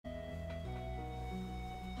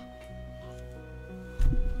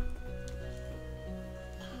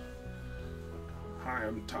I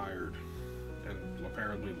am tired. And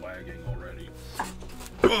apparently lagging already.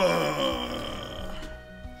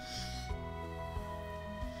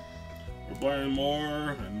 We're playing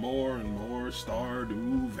more and more and more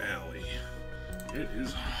Stardew Valley. It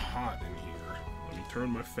is hot in here. Let me turn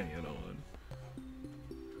my fan on.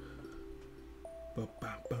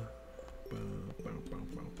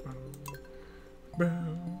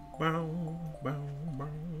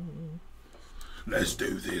 Let's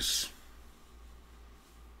do this.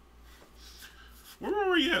 Where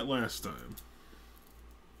were we at last time?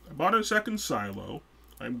 I bought a second silo.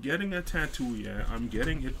 I'm getting a tattoo yet. I'm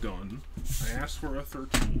getting it done. I asked for a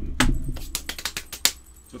 13.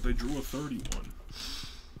 But they drew a 31.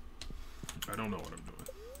 I don't know what I'm doing.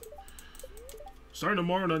 Starting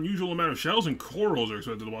tomorrow, an unusual amount of shells and corals are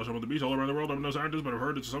expected to wash up on the beach all around the world. I'm no scientist, but I've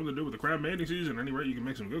heard it's something to do with the crab mating season. At any rate, you can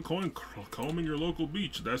make some good coin combing your local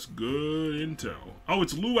beach. That's good intel. Oh,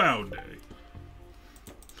 it's Luau Day.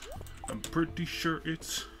 I'm pretty sure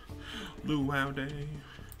it's Luau Day.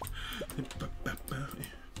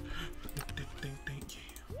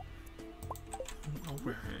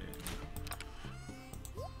 Alright.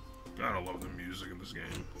 Gotta love the music in this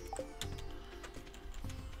game.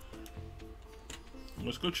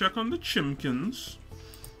 Let's go check on the chimkins.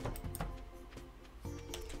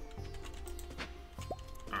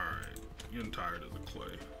 Alright, getting tired of the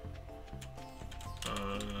clay.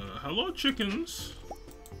 Hello chickens.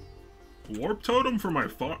 Warp totem for my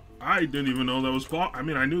farm. I didn't even know that was possible. I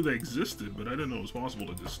mean, I knew they existed, but I didn't know it was possible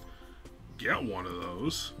to just get one of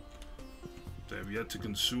those. They have yet to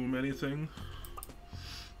consume anything.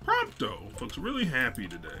 Prompto looks really happy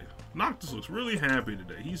today. Noctis looks really happy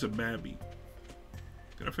today. He's a babby.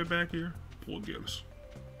 Can I fit back here? Pull gears.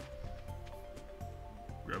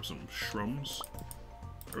 Grab some shrooms.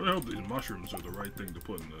 I really hope these mushrooms are the right thing to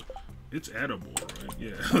put in the... It's edible, right?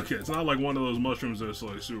 Yeah, okay. It's not like one of those mushrooms that's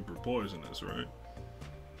like super poisonous, right?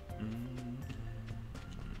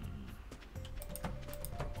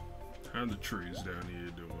 How are the trees down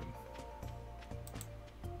here doing?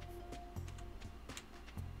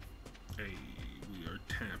 Hey, we are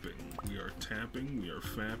tapping. We are tapping. We are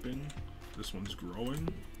fapping. This one's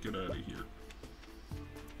growing. Get out of here.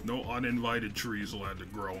 No uninvited trees allowed to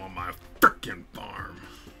grow on my frickin' farm.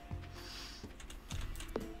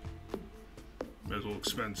 May as well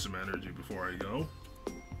expend some energy before I go.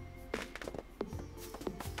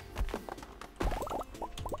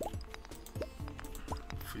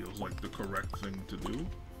 Feels like the correct thing to do.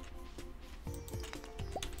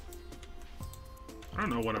 I don't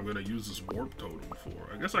know what I'm gonna use this warp totem for.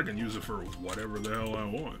 I guess I can use it for whatever the hell I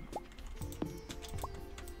want.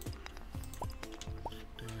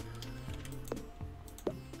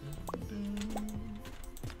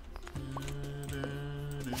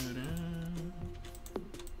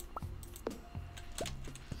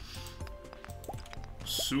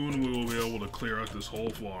 Soon we will be able to clear out this whole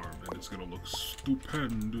farm, and it's gonna look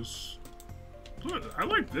stupendous. I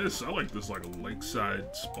like this. I like this like a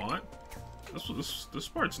lakeside spot. This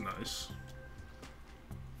part's nice.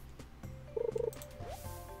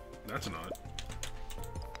 That's not.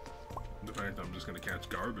 The fact that I'm just gonna catch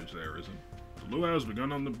garbage there isn't. The luau has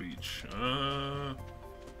begun on the beach.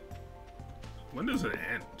 When does it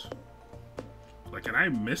end? Like, can I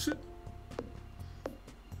miss it?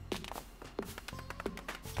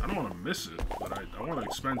 I don't want to miss it, but I want to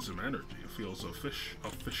expend some energy. It feels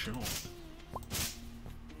official.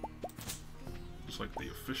 It's like the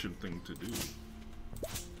efficient thing to do.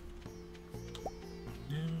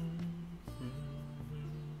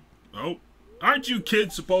 Oh, aren't you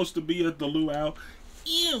kids supposed to be at the luau?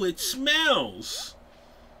 Ew, it smells!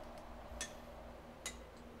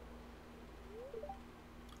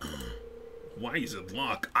 Why is it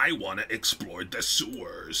locked? I want to explore the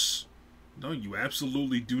sewers. No, you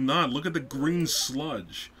absolutely do not. Look at the green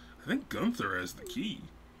sludge. I think Gunther has the key.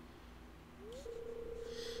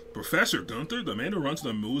 Professor Gunther, the man who runs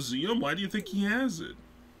the museum? Why do you think he has it?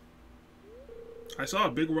 I saw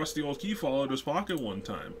a big rusty old key fall out of his pocket one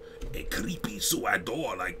time. A creepy sewer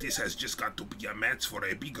door like this has just got to be a match for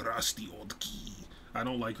a big rusty old key. I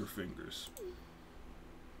don't like her fingers.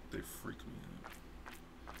 They freak me out.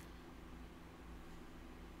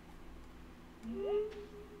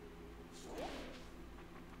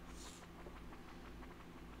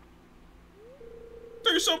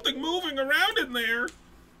 There's something moving around in there.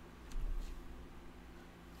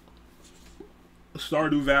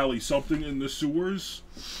 Stardew Valley, something in the sewers.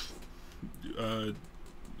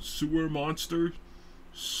 Sewer monster.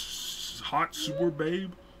 Hot sewer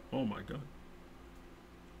babe. Oh my god.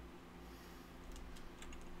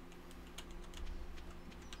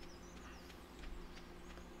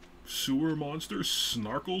 sewer monster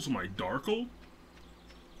snarkles my darkle?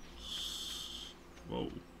 Whoa,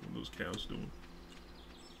 what are those cows doing?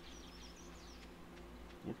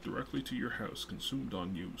 Walk directly to your house, consumed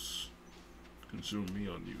on use. Consume me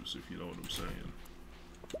on use, if you know what I'm saying.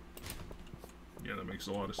 Yeah, that makes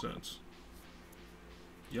a lot of sense.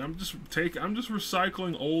 Yeah, I'm just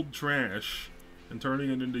recycling old trash and turning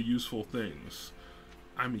it into useful things.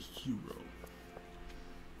 I'm a hero.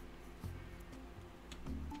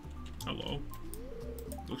 Hello.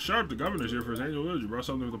 Look sharp, the governor's here for his annual visit. You brought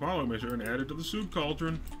something for the parlor, make sure and add it to the soup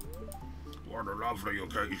cauldron. What a lovely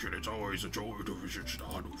occasion. It's always a joy to visit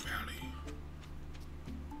Stardew Valley.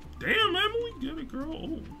 Damn, Emily, get it, girl.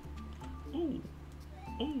 Oh. Oh.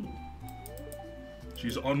 Oh.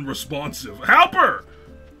 She's unresponsive. Help her!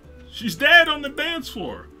 She's dead on the dance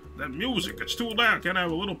floor. That music, it's too loud. Can't I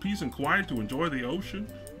have a little peace and quiet to enjoy the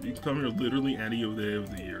ocean? You can come here literally any day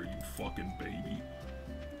of the year, you fucking baby.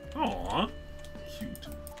 Aww. Cute.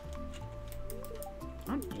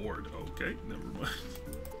 I'm bored. Okay, never mind.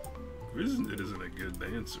 It isn't a good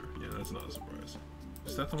dancer. Yeah, that's not a surprise.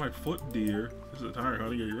 Step on my foot, dear. This is a tire,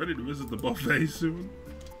 honey. Are you ready to visit the buffet soon?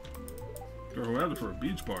 Girl, who had it for a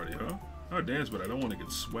beach party, huh? I'll dance, but I don't want to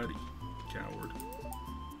get sweaty. Coward.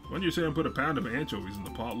 When did you say I put a pound of anchovies in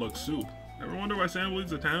the potluck soup? Ever wonder why Sam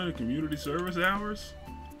leads the town in community service hours?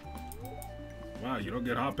 Wow, you don't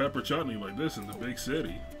get hot pepper chutney like this in the big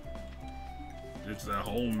city. It's that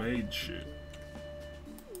homemade shit.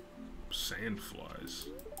 Sandflies.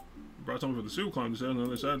 Brought something for the soup, climb the stairs on the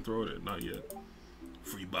other side and throw it in. Not yet.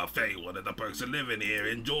 Free buffet, one of the perks of living here.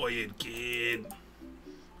 Enjoy it, kid.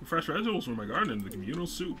 Fresh vegetables from my garden in the communal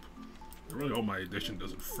soup. I really hope my addition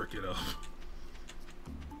doesn't frick it up.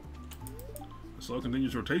 A slow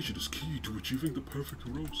continuous rotation is key to achieving the perfect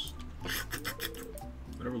roast.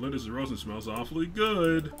 Whatever lit is roasting smells awfully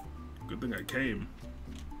good. Good thing I came.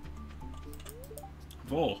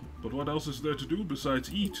 Fall, but what else is there to do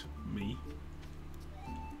besides eat? Me.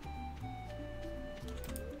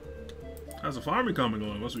 How's the farming coming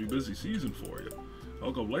along? Must be a busy season for you. I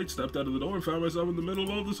woke up late, stepped out of the door, and found myself in the middle of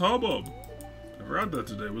all this hubbub. I forgot that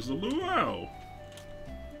today was the luau.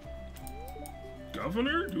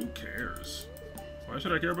 Governor? Who cares? Why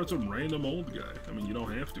should I care about some random old guy? I mean, you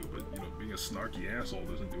don't have to, but, you know, being a snarky asshole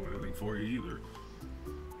doesn't do anything for you either.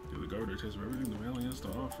 Give the governor a taste of everything the valley has to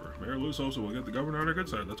offer. Mayor Luce also will get the governor on our good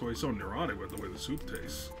side. That's why he's so neurotic with the way the soup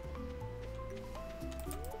tastes.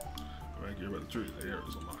 Back here by the tree, the air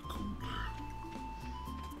is a lot cooler.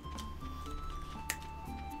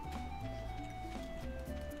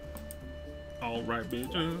 Alright,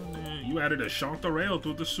 bitch. You added a chanterelle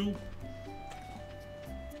to the soup.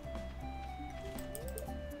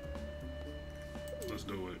 Let's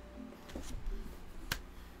do it.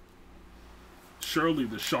 Surely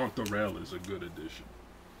the chanterelle is a good addition.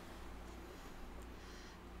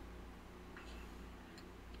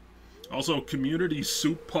 Also, community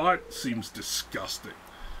soup pot seems disgusting.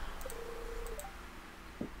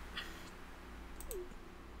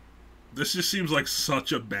 This just seems like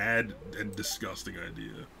such a bad and disgusting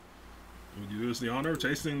idea. Would you do us the honor of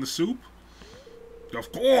tasting the soup?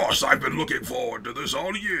 Of course! I've been looking forward to this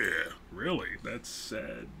all year! Really? That's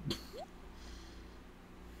sad.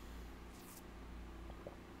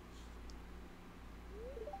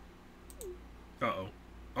 Uh-oh.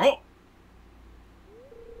 Oh!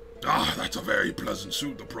 Ah, that's a very pleasant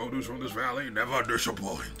soup. The produce from this valley never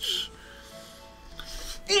disappoints.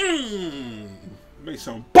 Mmm! Make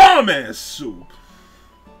some bomb-ass soup!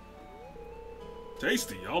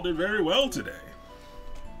 Tasty. Y'all did very well today.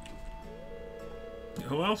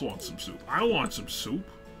 Who else wants some soup? I want some soup.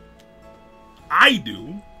 I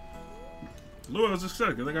do. Lou, I was just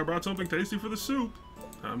saying, I think I brought something tasty for the soup.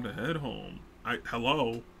 Time to head home.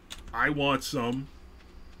 Hello? I want some.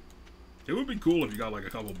 It would be cool if you got like a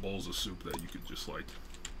couple bowls of soup that you could just like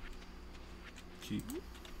keep. You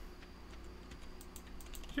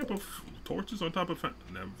can't put torches on top of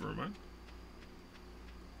never mind.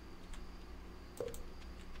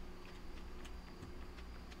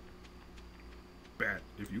 Bat,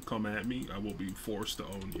 if you come at me, I will be forced to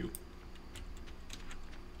own you.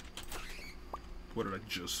 What did I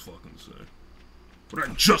just fucking say? What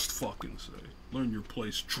did I just fucking say? Learn your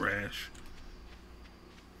place, trash.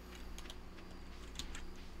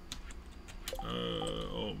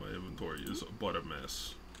 Oh, my inventory is but a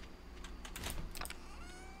mess.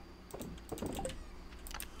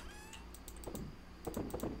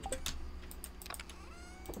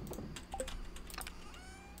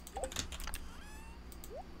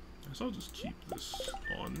 Guess I'll just keep this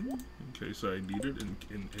on in case I need it in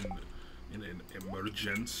an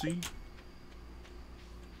emergency.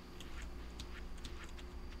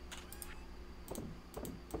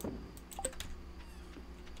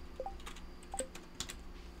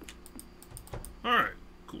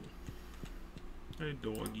 Hey,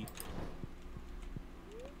 doggy.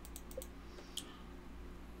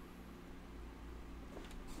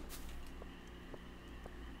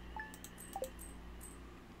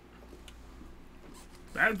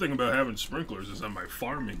 Bad thing about having sprinklers is that my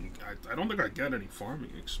farming, I don't think I get any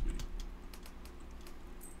farming XP.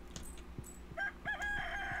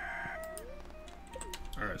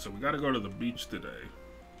 Alright, so we gotta go to the beach today.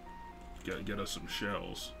 Get us some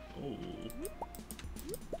shells. Oh.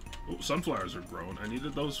 Oh, sunflowers are grown. I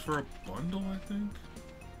needed those for a bundle, I think.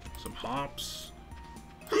 Some hops.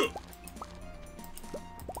 Oh,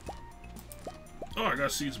 I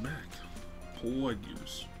got seeds back.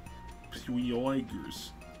 Poggers.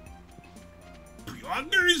 Poggers.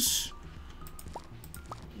 Poggers!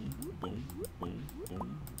 Boom, boom,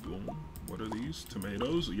 boom, boom. What are these?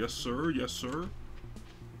 Tomatoes? Yes, sir. Yes, sir.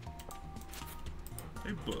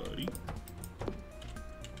 Hey, buddy.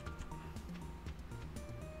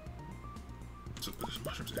 So there's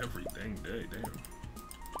mushrooms every dang day, damn.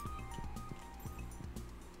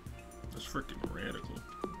 That's freaking radical.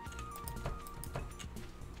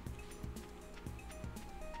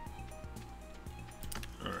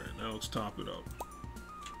 Alright, now let's top it up.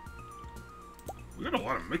 We got a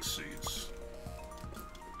lot of mixed seeds.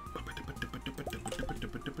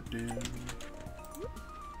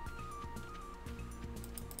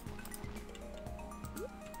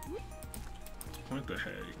 Plant the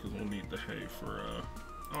hay, because we'll need the hay for,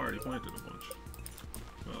 I already planted a bunch.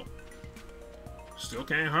 Well, still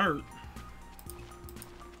can't hurt.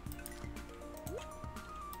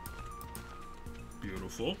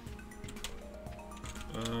 Beautiful.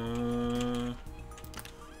 Put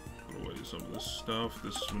away some of this stuff.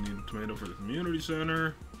 This, we need a tomato for the community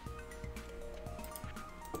center.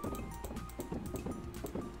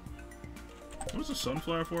 What's the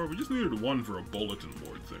sunflower for? We just needed one for a bulletin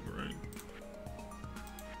board thing, right?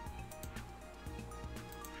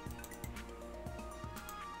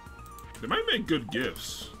 They might make good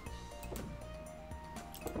gifts.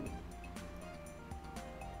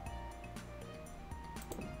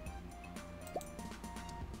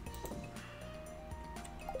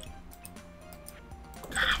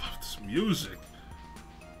 God, I love this music.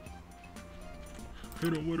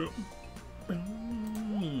 Hit him with a...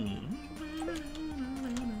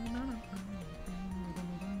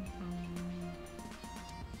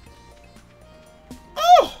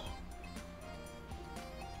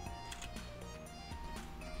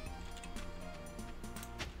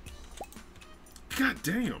 God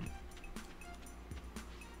damn.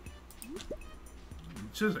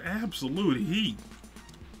 It's just absolute heat.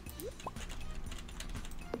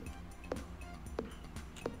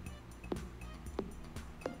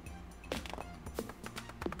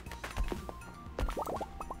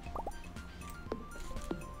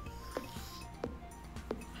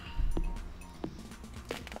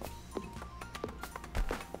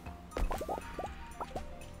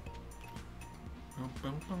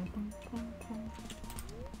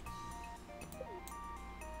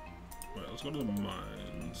 Let's go to the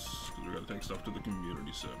mines, because we gotta take stuff to the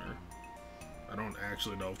community center. I don't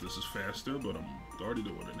actually know if this is faster, but I'm already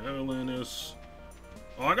doing an LNS.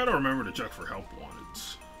 Oh, I gotta remember to check for help wanted.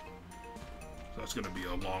 So that's gonna be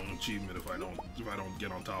a long achievement if I don't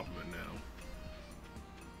get on top of it now.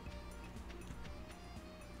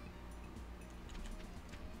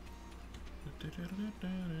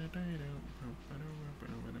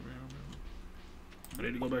 I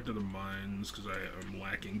need to go back to the mines because I'm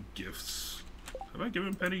lacking gifts. Have I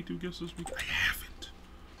given Penny 2 gifts this week? I haven't.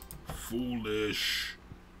 Foolish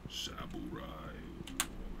samurai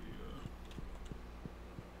warrior.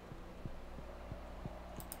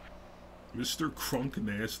 Mr. Crunk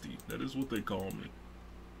Nasty. That is what they call me.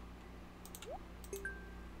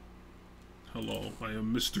 Hello, I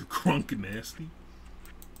am Mr. Crunk Nasty.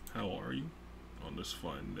 How are you on this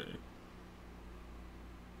fine day?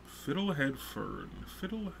 Fiddlehead Fern.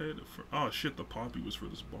 Fiddlehead Fern. Oh shit, the poppy was for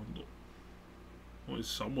this bundle. Only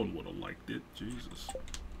someone would have liked it. Jesus.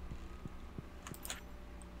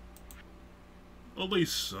 At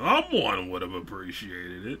least someone would have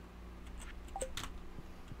appreciated it.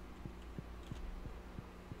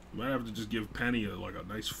 Might have to just give Penny like a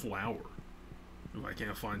nice flower. If I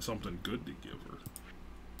can't find something good to give her.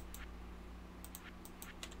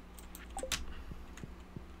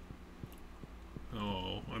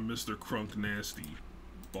 Oh, I'm Mr. Crunk Nasty.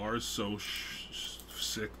 Bars so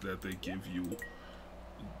sick that they give you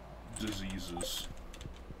diseases.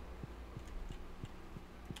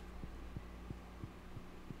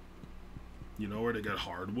 You know where to get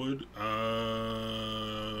hardwood?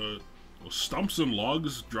 Well, stumps and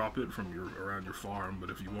logs drop it from around your farm, but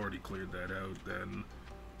if you've already cleared that out, then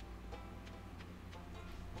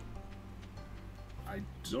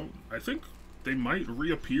I think they might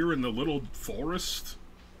reappear in the little forest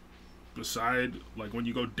beside, like when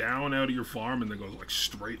you go down out of your farm and then go like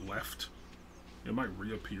straight left. It might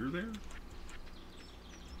reappear there.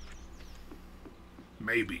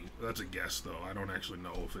 Maybe. That's a guess though. I don't actually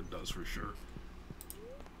know if it does for sure.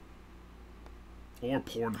 Or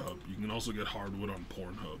Pornhub. You can also get hardwood on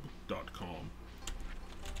Pornhub.com.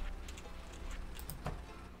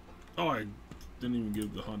 Oh, I didn't even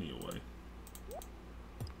give the honey away.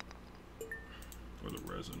 Or the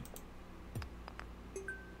resin.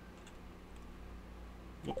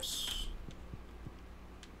 Whoops.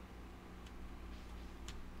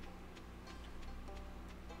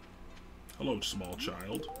 Hello, small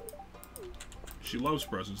child. She loves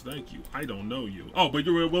presents, thank you. I don't know you. Oh, but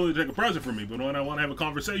you were willing to take a present from me, but when I want to have a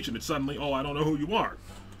conversation, it's suddenly, oh, I don't know who you are.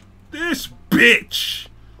 This bitch!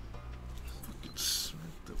 Fucking smack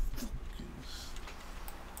the fucking...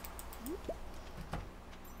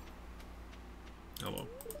 Hello.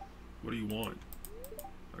 What do you want?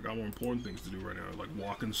 I got more important things to do right now, like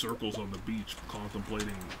walk in circles on the beach,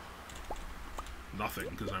 contemplating nothing,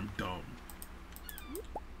 because I'm dumb.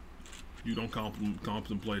 You don't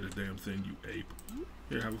contemplate a damn thing, you ape.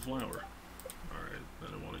 Here, have a flower. Alright, I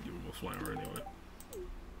didn't want to give him a flower anyway.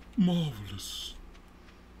 Marvelous.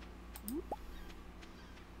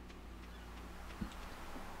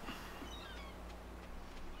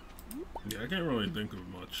 Yeah, I can't really think of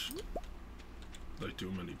much. Like,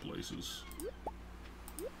 too many places.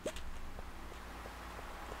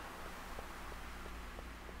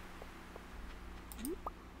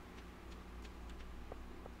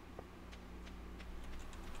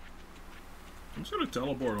 I'm just gonna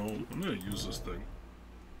teleport home. I'm gonna use this thing.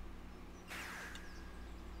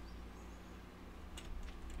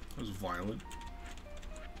 That was violent.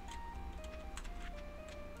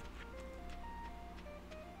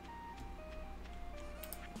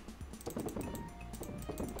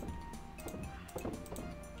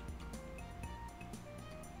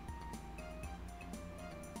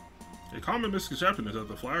 A common misconception is that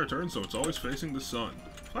the flower turns so it's always facing the sun.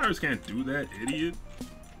 Flowers can't do that, idiot.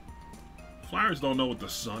 Flowers don't know what the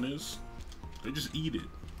sun is. They just eat it.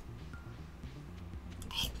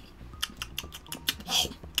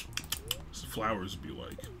 Flowers be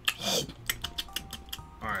like.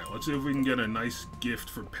 Alright, let's see if we can get a nice gift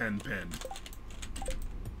for Pen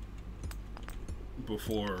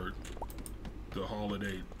before the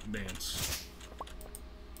holiday dance.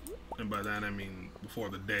 And by that I mean before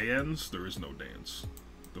the day ends, there is no dance.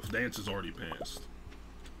 The dance is already passed.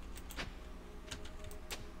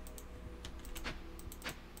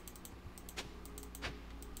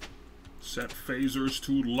 Set phasers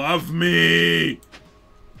to love me!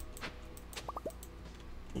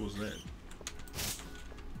 What was that?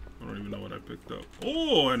 I don't even know what I picked up.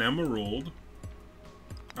 Oh, an emerald.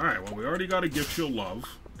 Alright, well we already got a gift she'll love,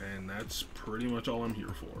 and that's pretty much all I'm here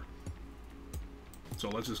for. So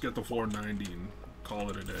let's just get the 490 and call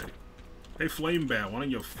it a day. Hey Flame Bat, why don't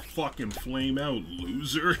you fucking flame out,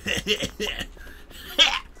 loser?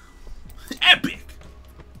 Epic!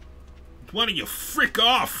 Why don't you frick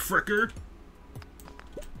off, fricker?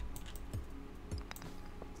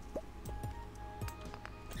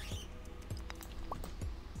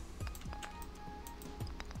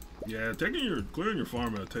 Yeah, clearing your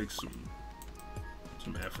farm out takes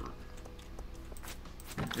some effort.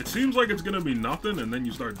 It seems like it's gonna be nothing, and then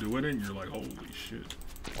you start doing it, and you're like, holy shit.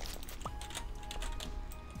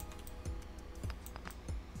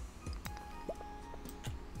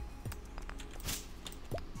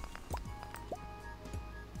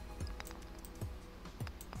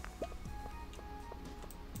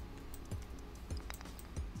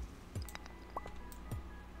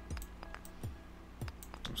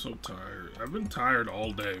 I'm so tired. I've been tired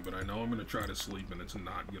all day, but I know I'm gonna try to sleep and it's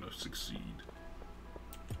not gonna succeed.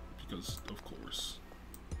 Because, of course.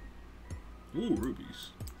 Ooh,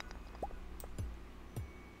 rubies.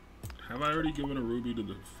 Have I already given a ruby to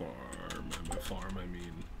the farm? And by farm, I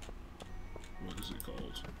mean... What is it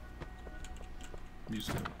called?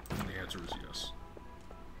 Museum. And the answer is yes.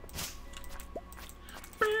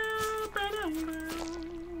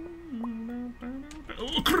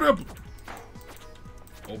 Oh, crap!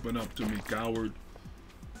 Open up to me, coward.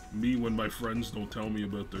 Me when my friends don't tell me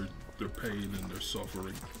about their pain and their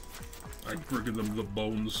suffering. I bring them the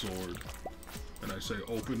bone sword. And I say,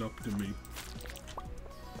 open up to me.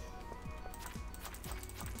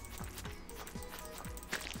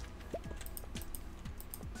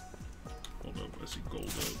 Hold up, I see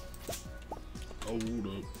gold up. Hold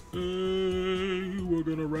up. Hey, we're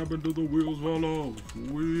gonna rap until the wheels fall off.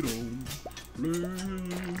 We don't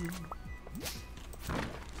play.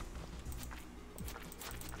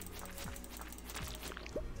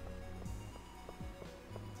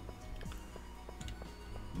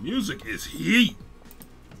 music is heat.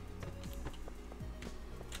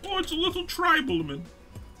 Oh, it's a little tribalman.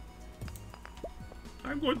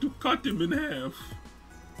 I'm going to cut him in half.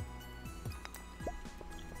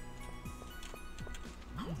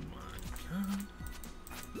 Oh my god.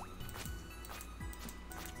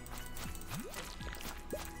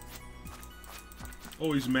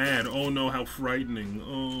 Oh, he's mad. Oh no, how frightening.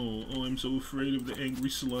 Oh, I'm so afraid of the angry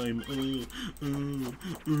slime.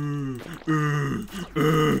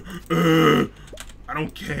 I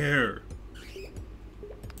don't care.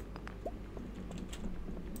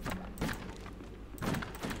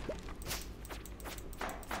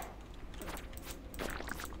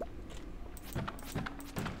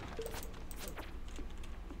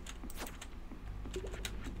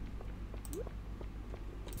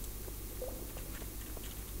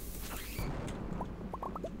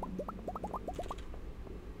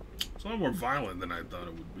 It's a lot more violent than I thought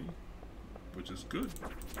it would be, which is good.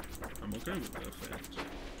 I'm okay with that fact.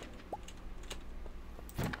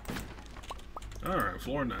 Alright,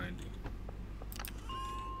 floor 90.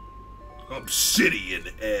 Obsidian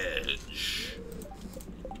Edge.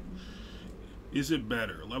 Is it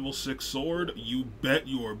better? Level 6 sword? You bet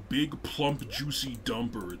your big, plump, juicy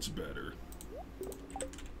dumper it's better.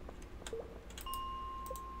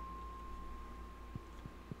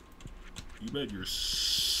 You bet your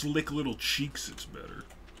slick little cheeks it's better.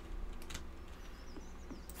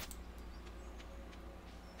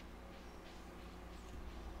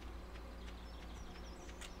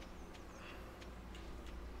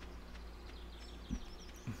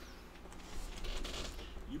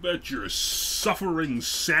 You bet your suffering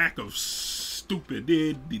sack of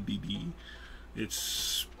stupidity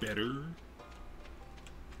it's better.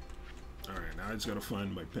 Alright, now I just gotta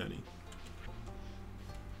find my penny.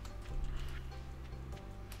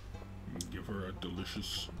 Give her a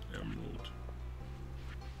delicious emerald.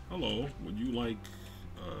 Hello, would you like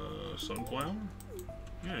sunflower?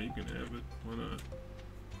 Yeah, you can have it. Why not?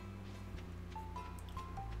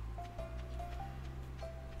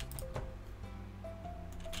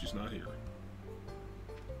 She's not here.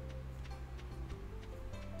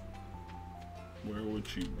 Where would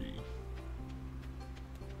she be?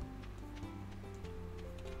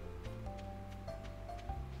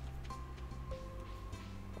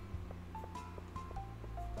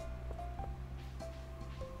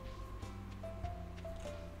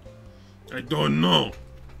 I don't know.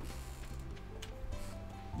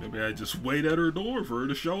 Maybe I just wait at her door for her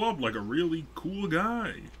to show up like a really cool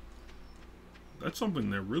guy. That's something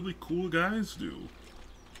that really cool guys do.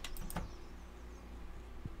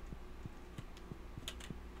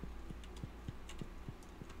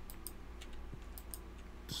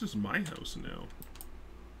 This is my house now.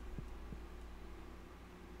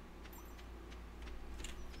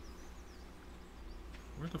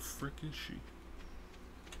 Where the frick is she?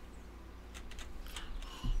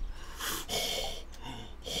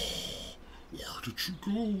 Where did you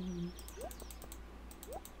go?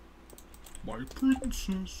 My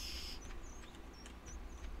princess.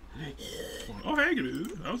 Oh, hey,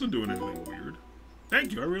 dude. I wasn't doing anything weird.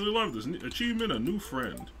 Thank you. I really love this. Achievement, a new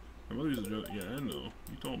friend. My mother's a joke. Yeah, I know.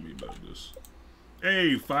 You told me about this.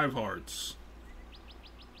 Hey, 5 hearts.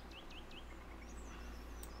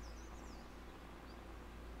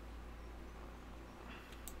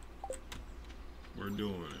 We're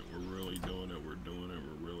doing it. We're really doing it. We're doing it.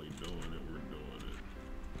 We're really doing it. We're doing it.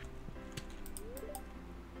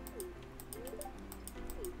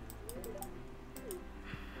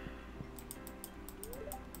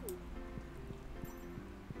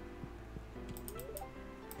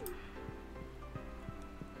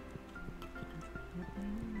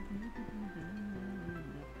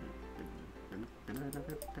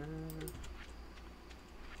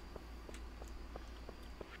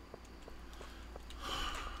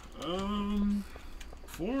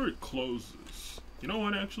 Before it closes, you know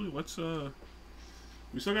what? Actually, let's we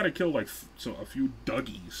still gotta kill like a few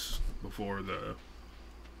Dougies before and then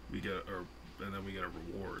we get a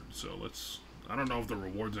reward. So let's. I don't know if the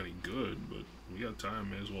reward's any good, but we got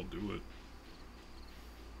time. May as well do it.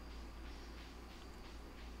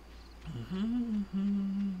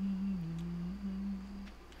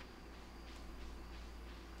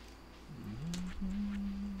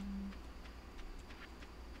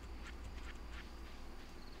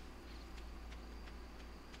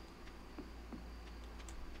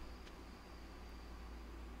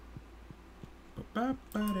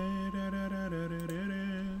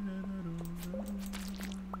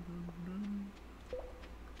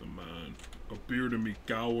 Come on, appear to me,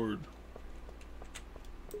 coward.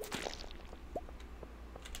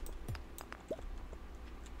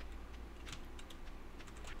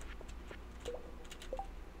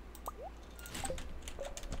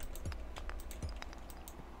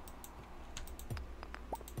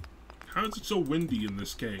 How is it so windy in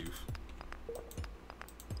this cave?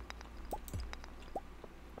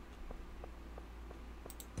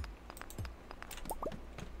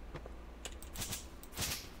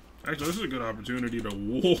 Actually, this is a good opportunity to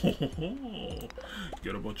whoa,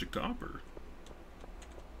 get a bunch of copper.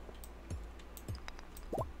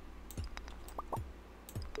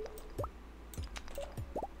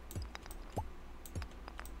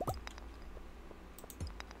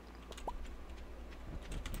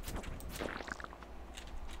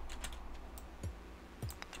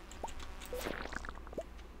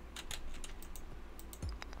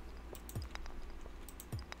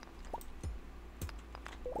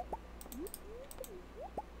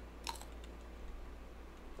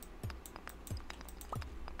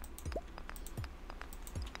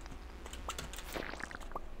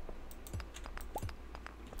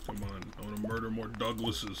 Come on, I want to murder more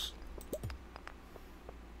Douglases.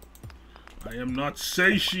 I am not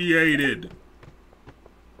satiated.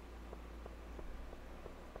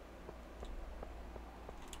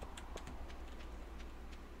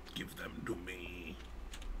 Give them to me.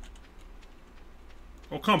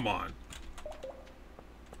 Oh, come on.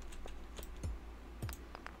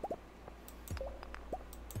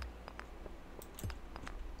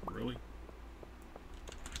 Really?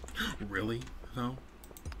 Really? No?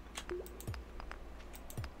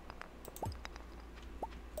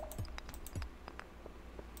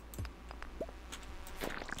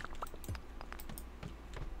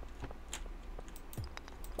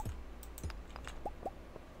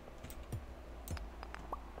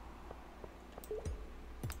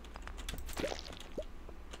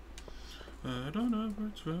 I don't know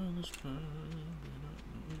what's for this time.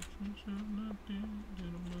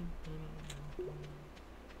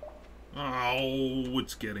 Oh,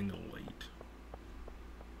 it's getting late.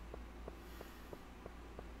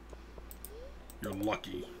 You're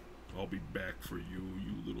lucky. I'll be back for you,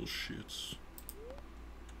 you little shits.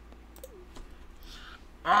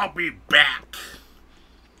 I'll be back!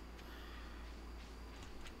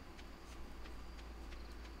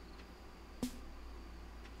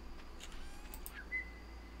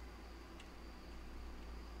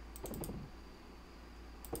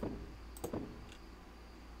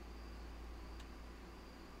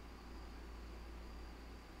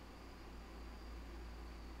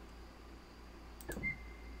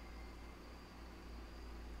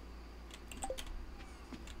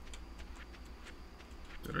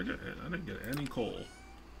 I didn't get any coal.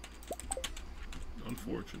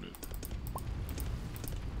 Unfortunate.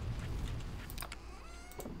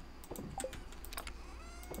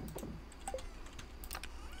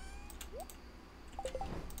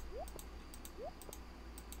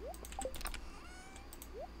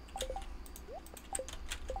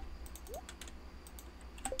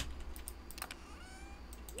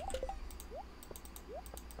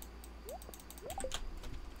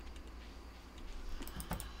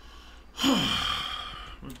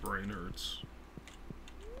 My brain hurts.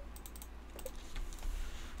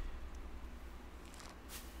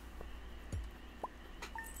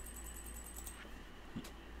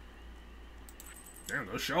 Damn,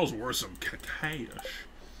 those shells were some cash.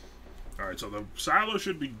 Alright, so the silo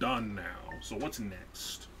should be done now. So what's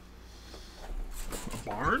next? A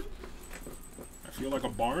barn? I feel like a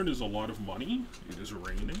barn is a lot of money. It is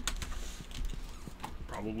raining.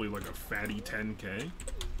 Probably like a fatty 10K.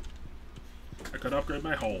 I could upgrade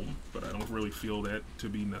my home, but I don't really feel that to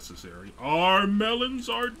be necessary. Our melons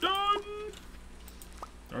are done!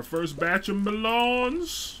 Our first batch of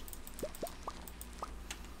melons!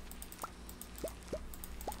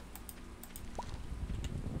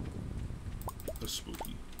 That's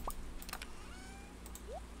spooky.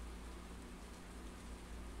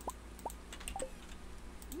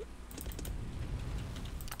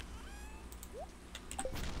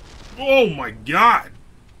 Oh my god!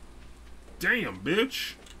 Damn,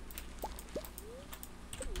 bitch.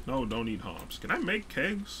 No, don't eat hops. Can I make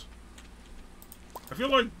kegs? I feel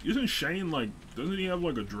like, isn't Shane, like, doesn't he have,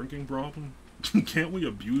 like, a drinking problem? Can't we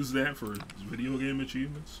abuse that for video game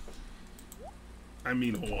achievements? I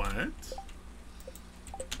mean, what?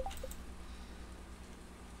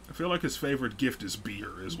 I feel like his favorite gift is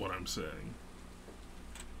beer, is what I'm saying.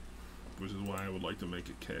 Which is why I would like to make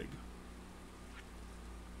a keg.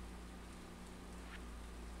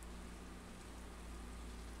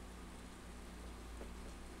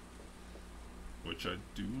 Which I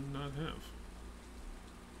do not have.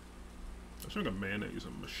 I think a mayonnaise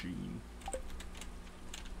machine.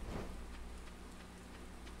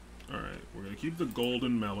 Alright, we're gonna keep the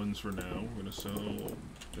golden melons for now. We're gonna sell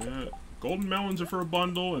that. Golden melons are for a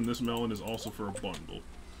bundle, and this melon is also for a bundle.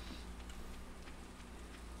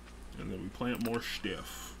 And then we plant more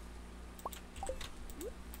stuff.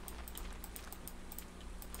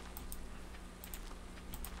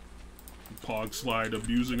 Pog slide,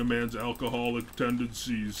 abusing a man's alcoholic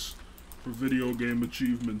tendencies for video game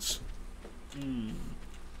achievements.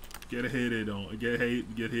 Get hated on.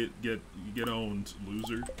 Get owned,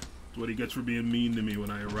 loser. That's what he gets for being mean to me when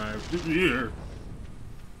I arrived here.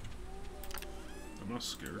 I'm not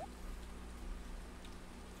scared.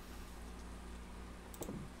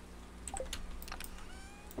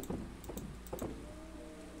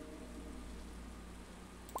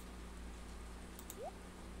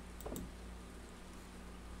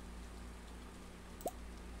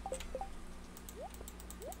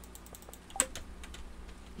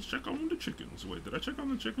 Let's check on the chickens. Wait, did I check on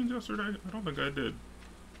the chickens yesterday? I don't think I did.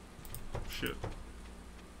 Shit.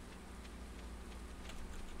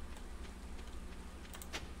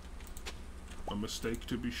 A mistake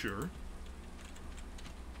to be sure.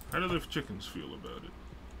 How do the chickens feel about it?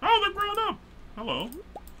 Oh, they're grown up! Hello.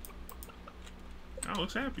 Al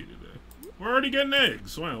looks happy today. We're already getting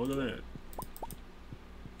eggs. Wow, look at that.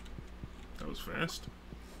 That was fast.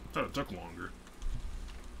 Thought it took longer.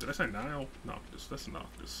 Did I say Nile? Noctis. That's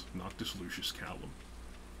Noctis. Noctis Lucius Callum.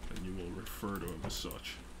 And you will refer to him as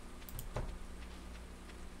such.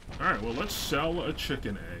 Alright, well, let's sell a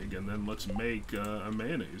chicken egg, and then let's make a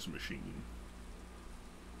mayonnaise machine.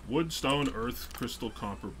 Wood, stone, earth, crystal,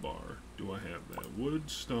 copper bar. Do I have that? Wood,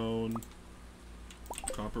 stone,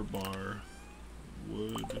 copper bar,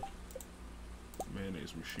 wood,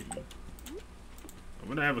 mayonnaise machine. I'm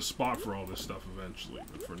gonna have a spot for all this stuff eventually,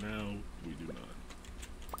 but for now, we do not.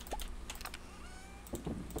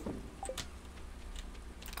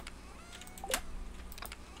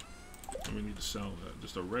 And we need to sell that.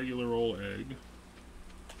 Just a regular old egg.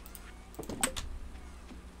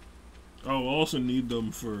 Oh, we'll also need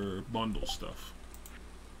them for bundle stuff.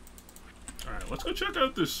 Alright, let's go check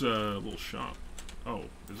out this little shop. Oh,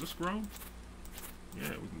 is this grown?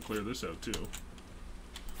 Yeah, we can clear this out too.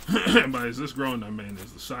 By is this grown, I mean,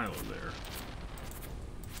 there's the silo there.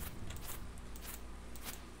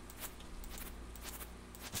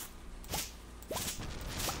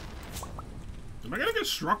 Am I gonna get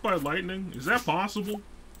struck by lightning? Is that possible?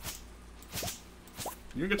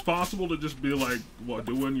 You think it's possible to just be like, what,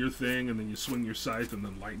 doing your thing, and then you swing your scythe, and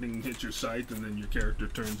then lightning hits your scythe, and then your character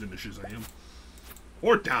turns into Shazam?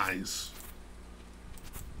 Or dies?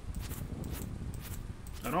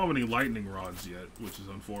 I don't have any lightning rods yet, which is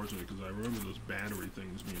unfortunate, because I remember those battery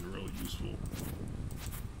things being really useful.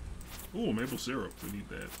 Ooh, maple syrup. We need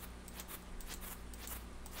that.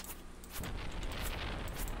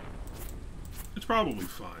 It's probably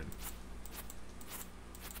fine.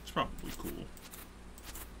 It's probably cool.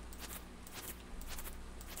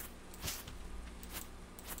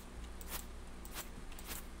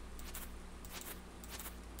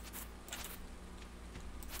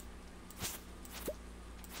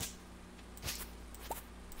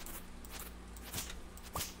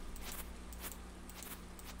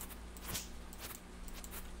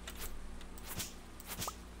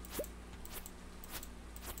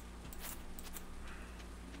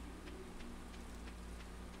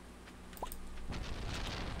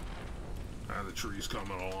 The tree's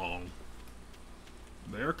coming along.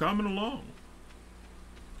 They're coming along.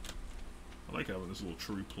 I like having this little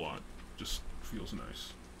tree plot. Just feels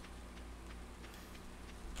nice.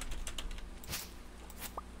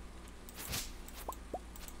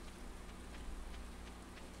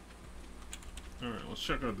 Alright, let's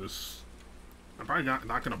check out this. I'm probably not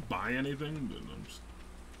going to buy anything, but I'm just...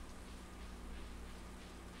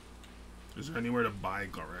 Is there anywhere to buy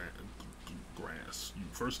grass?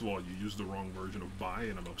 First of all, you used the wrong version of buy,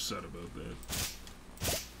 and I'm upset about that.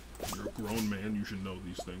 You're a grown man, you should know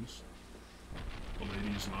these things. The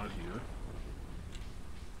lady's not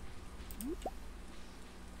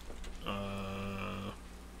here.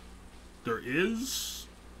 There is...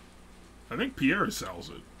 I think Pierre sells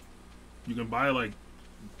it. You can buy, like,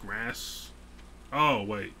 grass... Oh,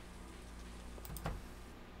 wait.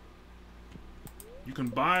 You can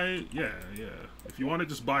buy... Yeah. If you want to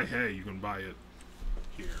just buy hay, you can buy it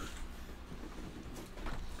here.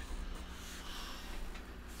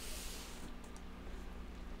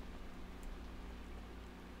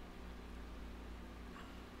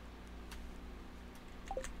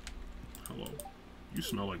 Hello. You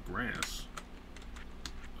smell like grass.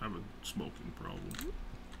 I have a smoking problem.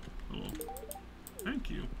 Hello. Thank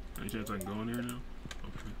you. Any chance I can go in here now?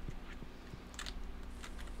 Okay.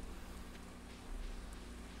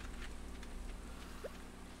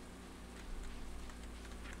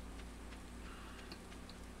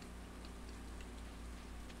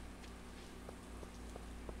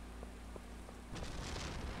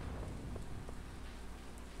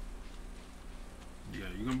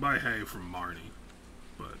 you can buy hay from Marnie,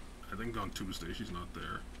 but I think on Tuesday she's not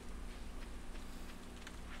there.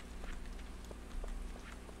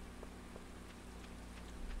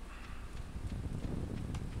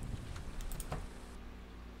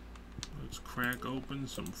 Let's crack open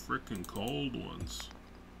some frickin' cold ones.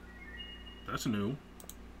 That's new.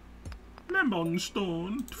 Lemon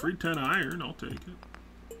stone. Free 10 iron, I'll take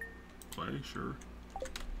it. Clay, sure.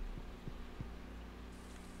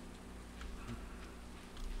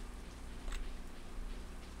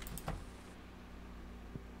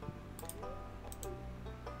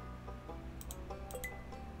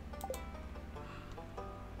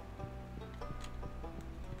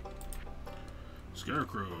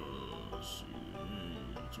 Scarecrows.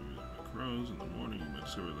 Crows in the morning. You might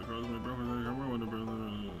discover the crows may broken when the brother.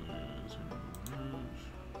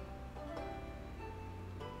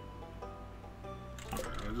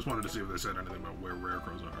 Okay, I just wanted to see if they said anything about where rare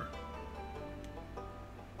crows are.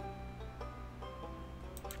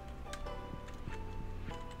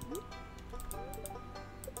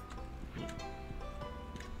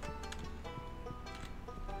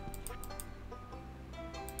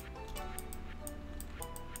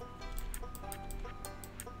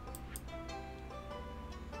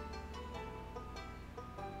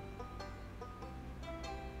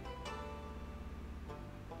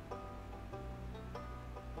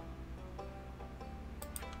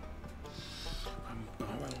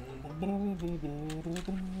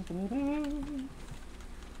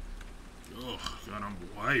 Oh, God, I'm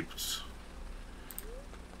wiped.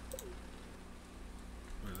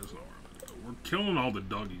 Wait, that's not where I'm gonna go. We're killing all the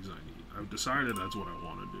doggies I need. I've decided that's what I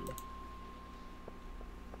want to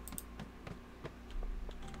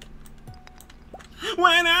do.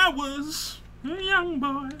 When I was a young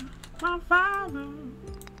boy, my father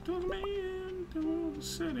took me into the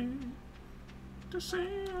city to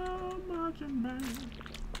see a marching band.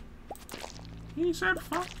 He said,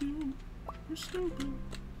 fuck you, you're stupid.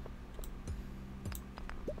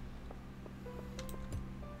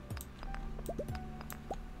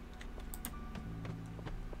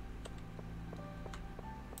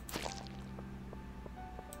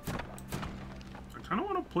 I kinda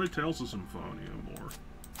wanna play Tales of Symphonia more.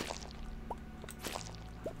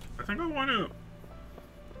 I think I wanna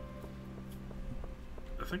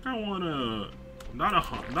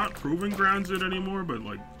not Proving Grounds it anymore, but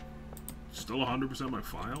like still 100% my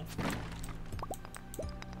file.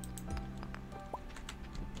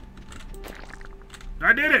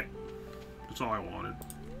 I did it! That's all I wanted.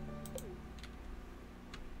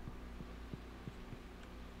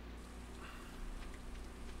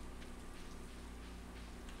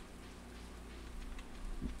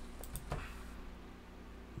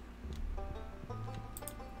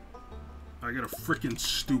 I got a freaking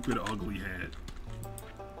stupid ugly hat.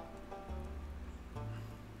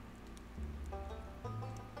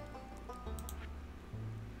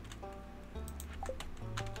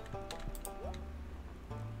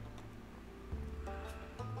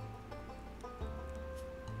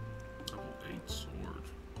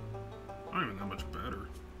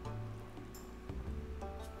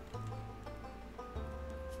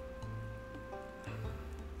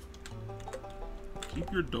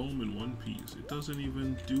 Your dome in one piece. It doesn't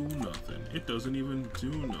even do nothing. It doesn't even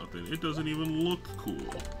do nothing. It doesn't even look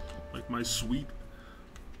cool. Like my sweet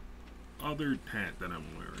other hat that I'm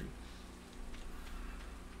wearing.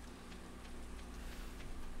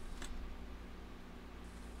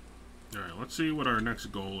 Alright, let's see what our next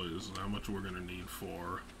goal is. How much we're gonna need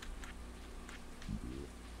for...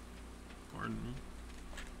 Pardon me?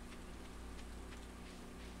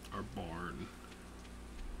 Our barn.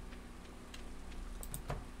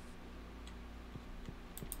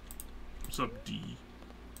 What's up, D?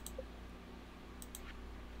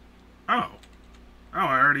 Oh. Oh,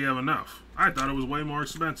 I already have enough. I thought it was way more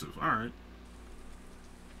expensive. Alright.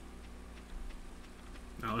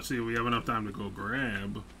 Now let's see if we have enough time to go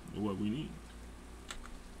grab what we need.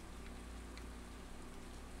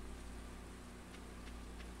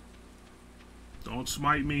 Don't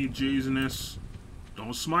smite me, Jesus.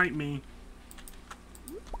 Don't smite me.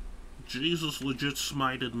 Jesus legit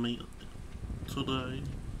smited me today.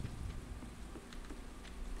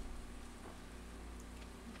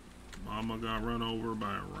 Mama got run over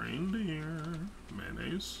by a reindeer.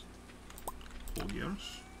 Mayonnaise.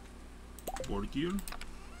 Polgers. Borgir.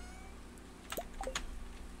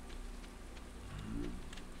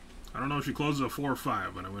 I don't know if she closes at 4 or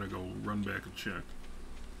 5, but I'm gonna go run back and check.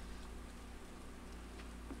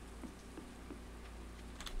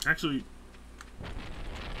 Actually,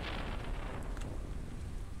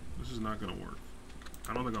 this is not gonna work.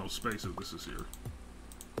 I don't think I'll space if this is here.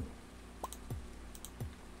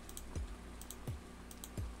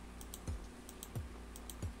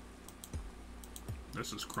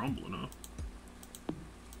 This is crumbling, huh?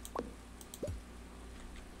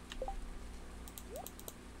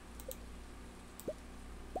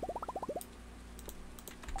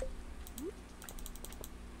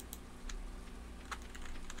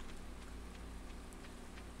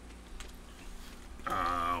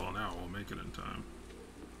 Well, now we'll make it in time.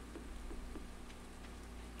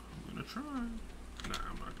 I'm gonna try. Nah,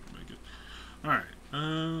 I'm not gonna make it. Alright,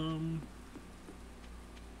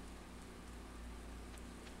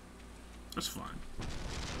 that's fine.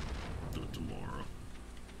 Do it tomorrow.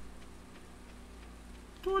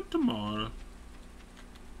 Do it tomorrow.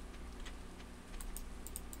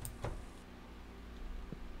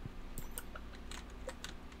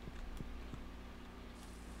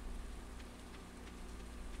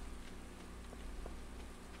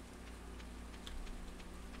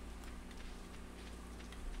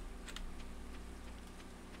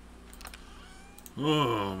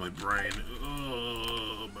 Oh, my brain.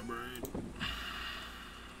 Oh, my brain.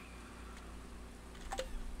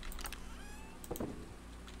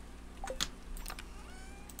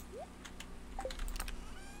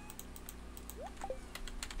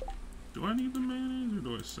 Do I need the mayonnaise or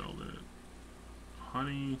do I sell that?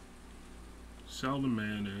 Honey. Sell the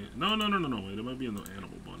mayonnaise. No, wait. It might be in the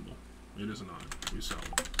animal bundle. It is not. We sell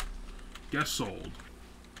it. Guess sold.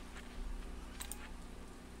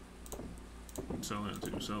 Sell that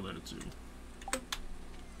too. Sell that too.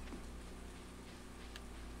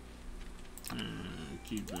 And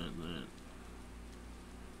keep that.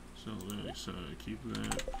 Sell that. Keep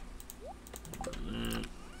that.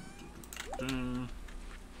 That.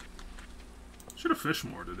 Should have fished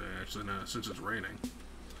more today, actually, now, since it's raining.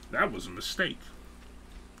 That was a mistake.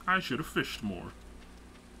 I should have fished more.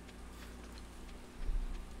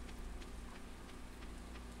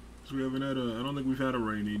 So we haven't had I don't think we've had a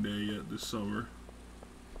rainy day yet this summer.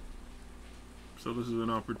 So this is an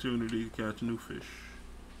opportunity to catch new fish.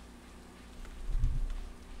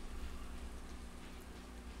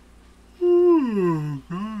 Oh,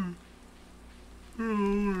 God. Oh,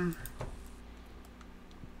 Lord.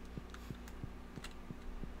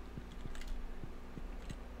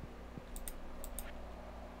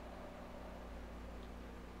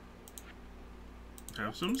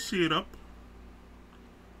 Have some syrup.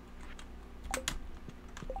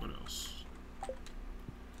 What else?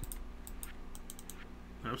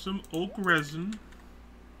 Have some oak resin.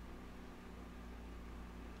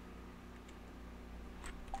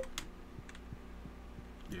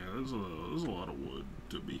 Yeah, there's a lot of wood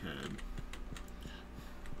to be had.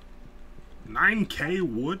 9K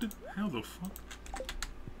wood? How the fuck?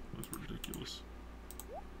 That's ridiculous.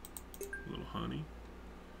 A little honey.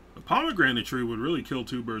 A pomegranate tree would really kill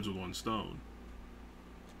two birds with one stone.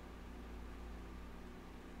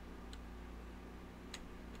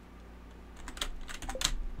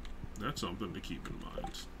 That's something to keep in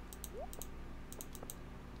mind.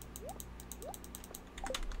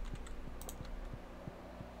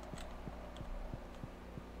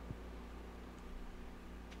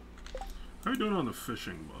 How are we doing on the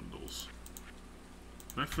fishing bundles?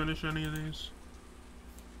 Did I finish any of these?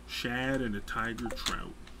 Shad and a tiger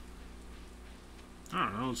trout. I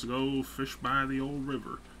don't know, let's go fish by the old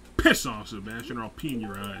river. Piss off, Sebastian, or I'll pee in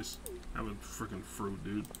your eyes. Have a freaking fruit,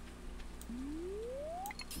 dude.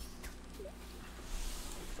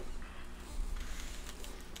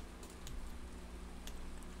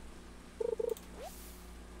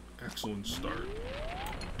 Excellent start.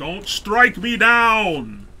 Don't strike me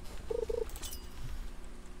down!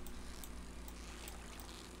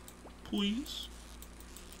 Please?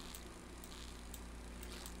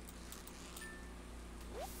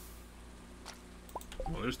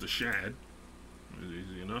 Well, there's the shad. It's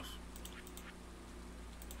easy enough.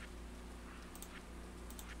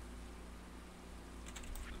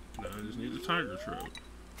 Now I just need the tiger trout.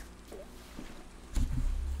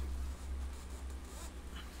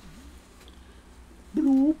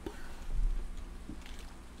 Bloop.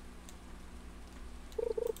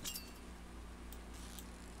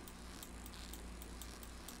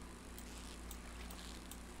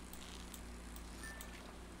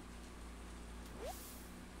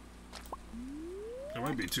 It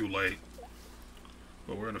might be too late,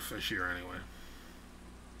 but we're gonna fish here anyway.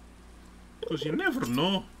 Because you never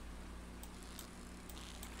know.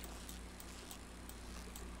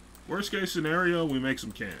 Worst case scenario, we make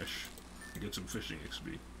some cash and get some fishing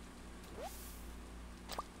XP.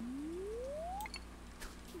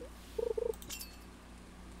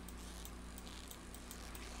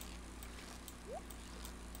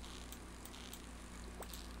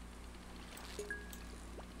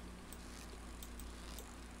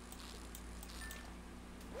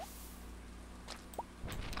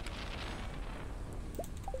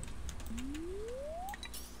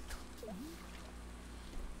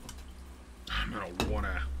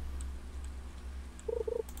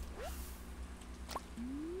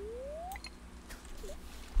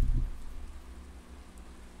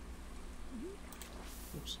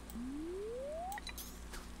 Oops.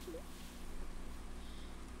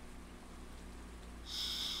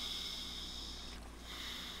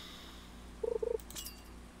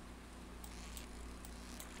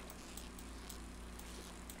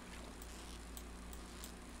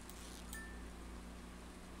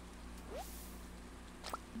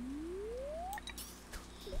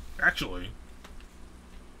 Actually,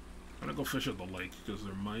 I'm gonna go fish at the lake because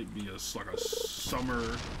there might be like a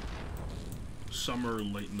summer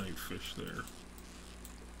late night fish there.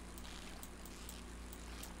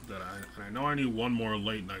 That I know I need one more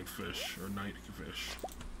late night fish or night fish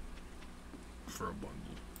for a bundle.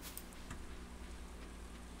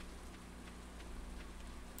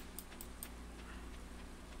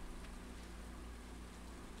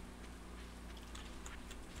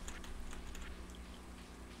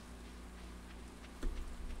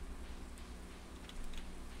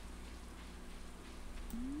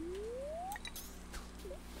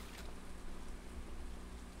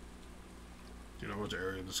 Do you know which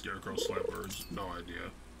area the scarecrow slept birds? No idea.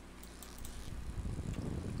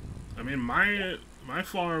 I mean, my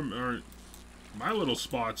farm, or my little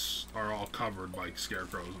spots are all covered by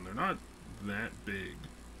scarecrows, and they're not that big.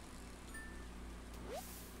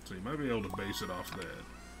 So you might be able to base it off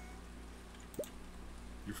that.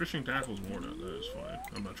 Your fishing tackle's worn out. That is fine.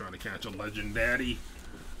 I'm not trying to catch a legend daddy.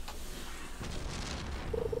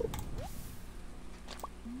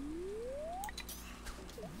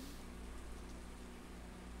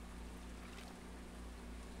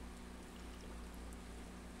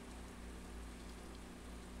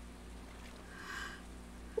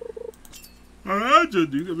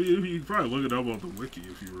 You could probably look it up on the wiki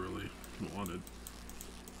if you really wanted.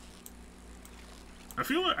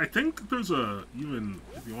 I think there's even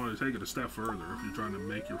if you want to take it a step further, if you're trying to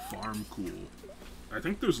make your farm cool, I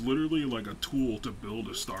think there's literally like a tool to build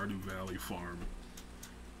a Stardew Valley farm.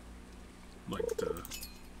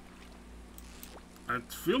 I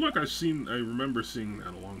feel like I remember seeing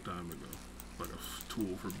that a long time ago. Like a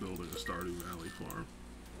tool for building a Stardew Valley farm.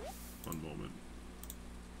 One moment.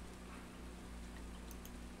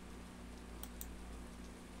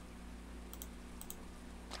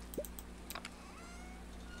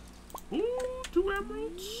 Ooh, 2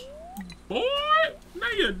 emeralds. Boy, now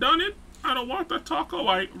you done it. I don't want the taco,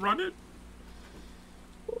 I run it.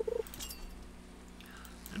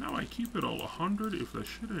 And now I keep it all 100. If the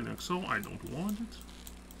shit ain't XO, I don't want it.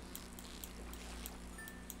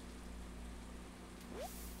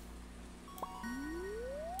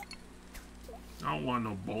 I don't want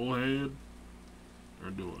no bullhead. Or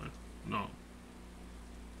do I? No.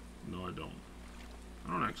 No, I don't.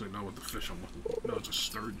 I don't actually know what the fish I'm looking for. No, it's a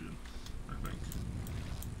sturgeon, I think.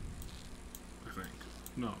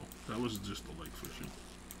 No, that was just the lake fishing.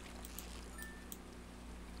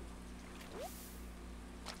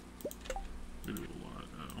 They do a lot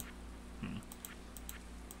now.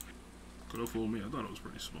 Could have fooled me. I thought it was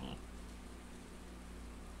pretty small.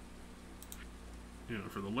 Yeah,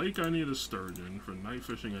 for the lake I need a sturgeon. For night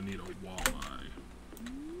fishing I need a walleye.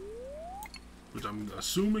 Which I'm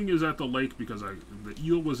assuming is at the lake because the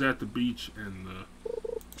eel was at the beach and the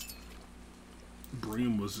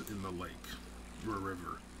bream was in the lake or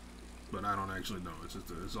river. But I don't actually know.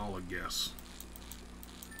 It's all a guess.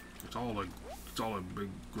 It's all a big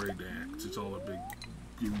great act. It's all a big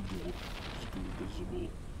Google. Googleable.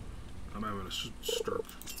 I'm having a stroke.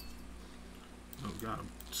 Oh god, I'm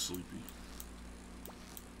sleepy.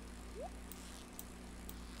 Wait,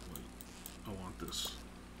 I want this.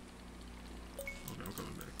 Okay, I'm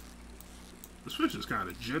coming back. This fish is kind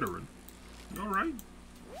of jittering. You alright?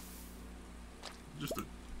 Just a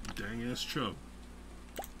dang-ass chub.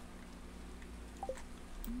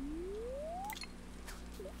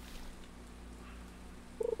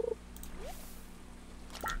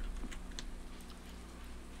 Right.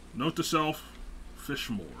 Note to self, fish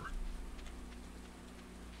more.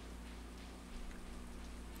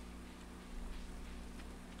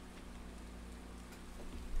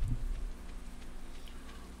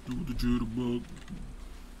 Do the jitterbug.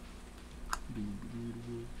 Do the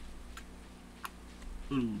jitterbug.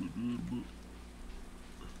 Do the jitterbug.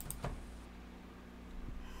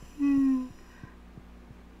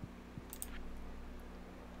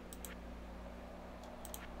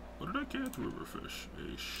 What did I catch? Riverfish.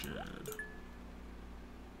 A shad.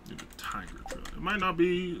 Need a tiger trout. It might not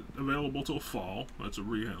be available till fall. That's a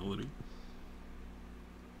reality.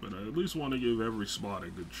 But I at least want to give every spot a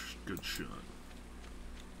good shot.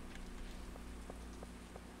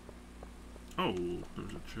 Oh,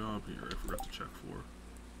 there's a job here I forgot to check for.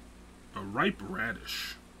 A ripe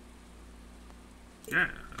radish. Yeah,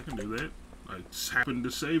 I can do that. I happened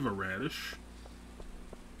to save a radish.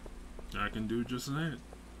 I can do just that.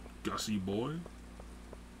 Gussie boy.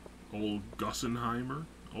 Old Gussenheimer.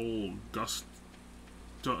 Old Guston.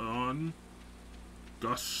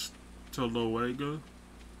 Gustaloega.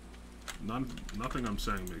 Nothing I'm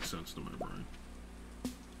saying makes sense to my brain.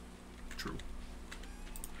 True.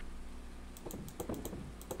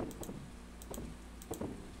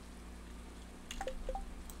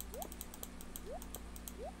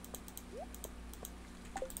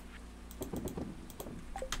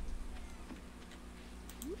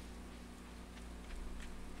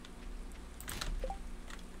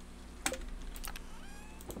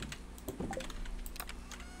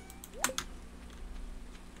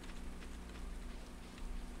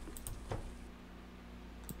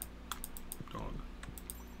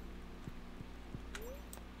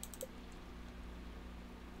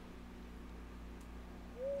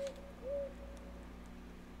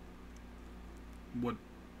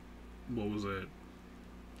 What was that?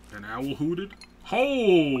 An owl hooted?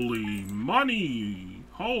 Holy money!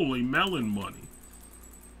 Holy melon money.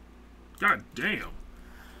 God damn.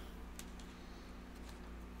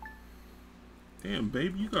 Damn,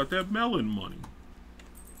 baby, you got that melon money.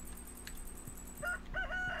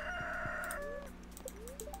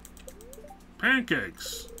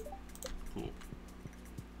 Pancakes. Cool.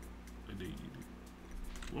 Indeed.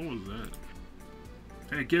 What was that?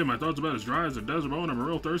 Hey, kid, my throat's about as dry as a desert bone. I'm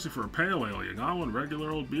real thirsty for a pale ale. You got one?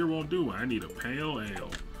 Regular old beer won't do. I need a pale ale.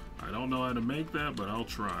 I don't know how to make that, but I'll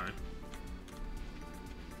try.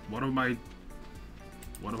 One of my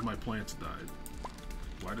plants died.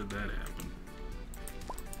 Why did that happen?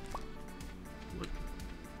 What?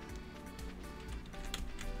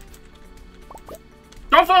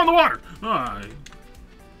 Don't fall in the water!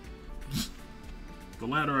 The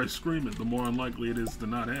louder I scream it, the more unlikely it is to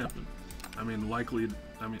not happen. I mean, what?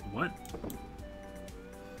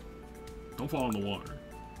 Don't fall in the water.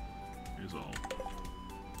 Is all.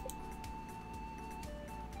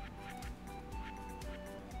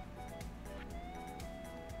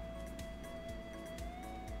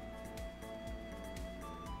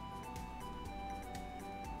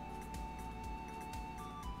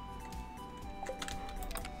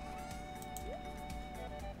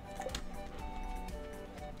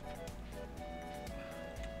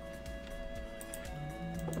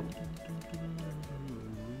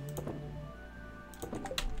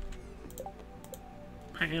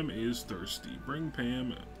 Pam is thirsty. Bring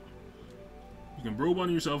Pam. You can brew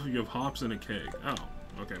one yourself if you have hops and a keg. Oh,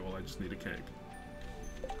 okay, well I just need a keg.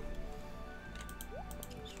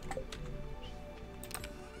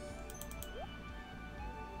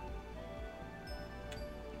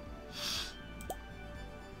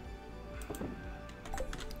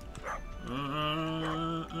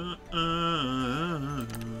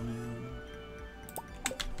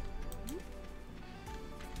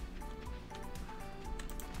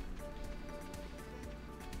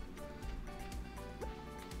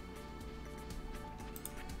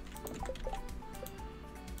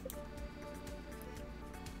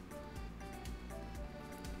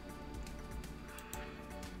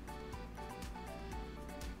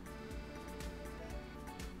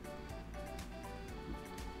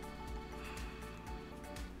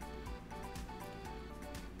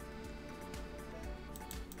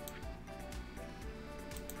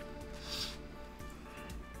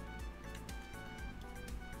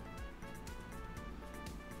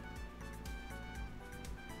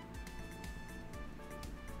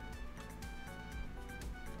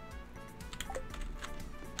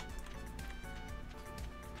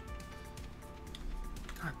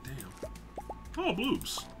 God damn. Oh,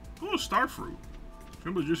 bloobs. Oh, starfruit.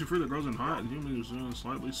 Simple juicy fruit that grows in hot and humid is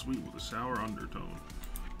slightly sweet with a sour undertone.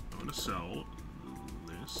 I'm gonna sell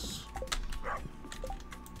this.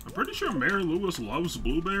 I'm pretty sure Mary Lewis loves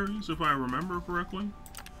blueberries, if I remember correctly.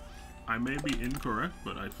 I may be incorrect,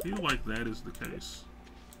 but I feel like that is the case.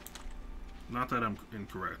 Not that I'm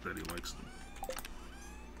incorrect, that he likes them.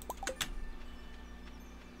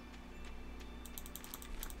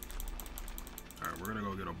 Alright, we're gonna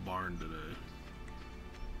go get a barn today.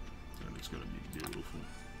 And it's gonna be beautiful.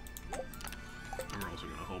 And we're also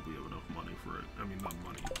gonna hope we have enough money for it. I mean, not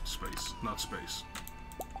money. Space. Not space.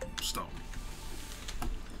 Stone.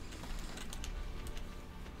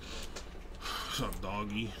 What's up,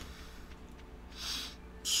 doggy?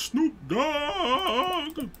 Snoop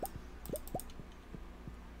Dogg!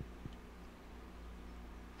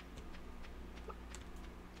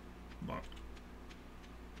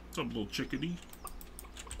 What's up, little chickadee?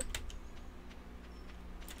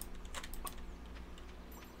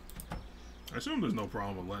 I assume there's no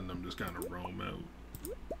problem with letting them just kind of roam out.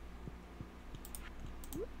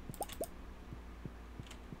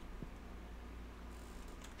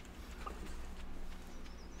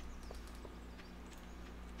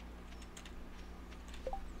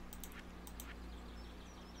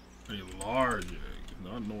 large eggs,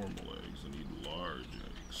 not normal eggs. I need large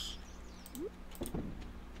eggs.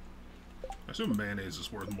 I assume mayonnaise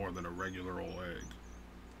is worth more than a regular old egg.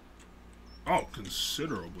 Oh,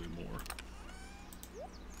 considerably more.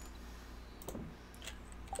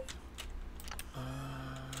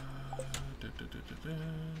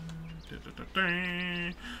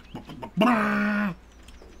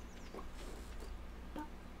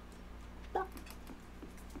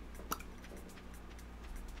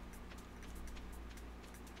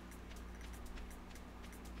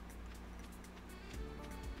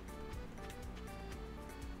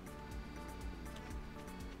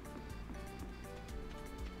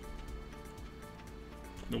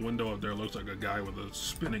 The window up there looks like a guy with a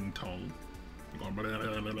spinning tongue.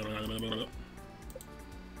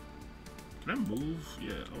 Can I move?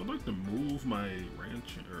 Yeah, I would like to move my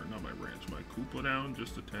ranch, or not my ranch, my Koopa down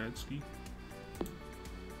just a tad ski.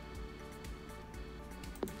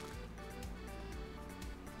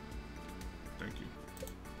 Thank you.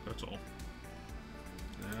 That's all.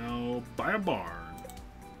 Now, buy a barn.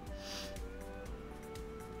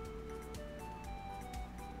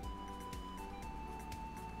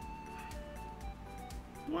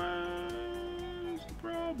 What's the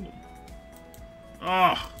problem?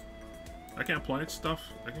 Ah! I can't plant stuff?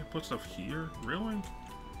 I can't put stuff here? Really?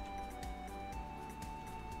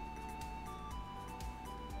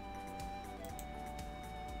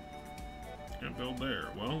 Can't build there.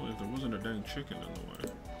 Well, if there wasn't a dang chicken in the way.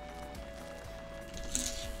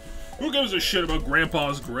 Who gives a shit about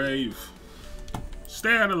Grandpa's grave?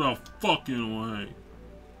 Stay out of the fucking way.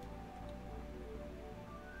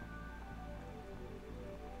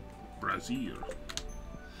 Brazil.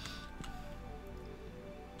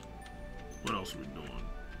 What else are we doing?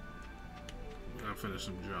 We gotta finish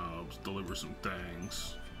some jobs, deliver some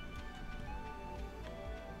things.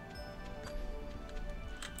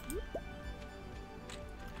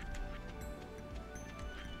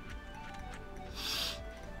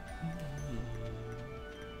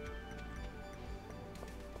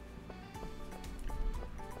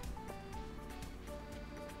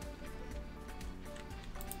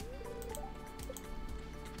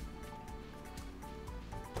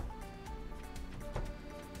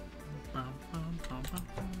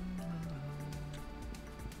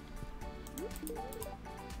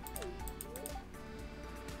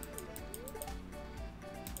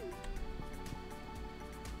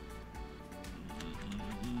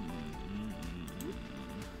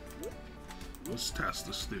 Let's test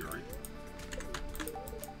this theory.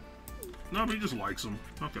 No, but he just likes them.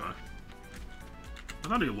 Okay. I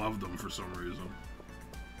thought he loved them for some reason.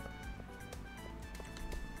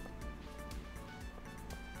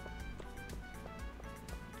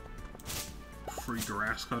 Free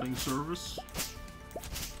grass cutting service.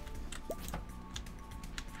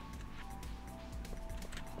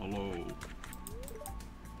 Hello.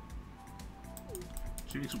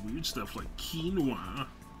 She makes weird stuff like quinoa.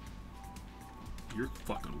 You're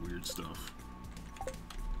fucking weird stuff.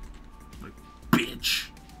 Like, bitch!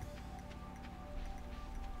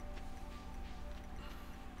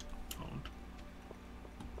 Owned.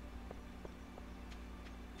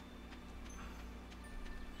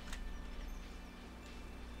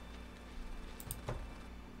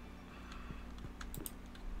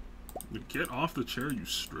 Get off the chair, you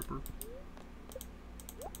stripper.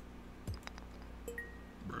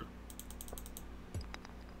 Bruh.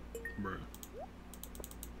 Bruh.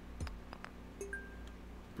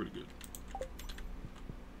 Pretty good.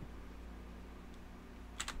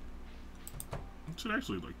 I should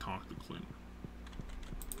actually, like, talk to Clint.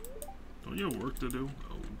 Don't you have work to do?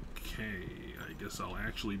 Okay, I guess I'll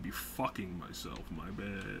actually be fucking myself. My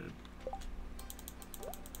bad.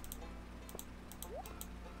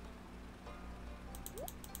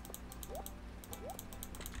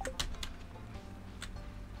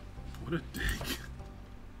 What a dick.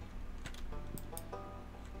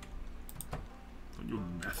 Don't you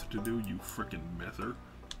have meth to do, you frickin' mether?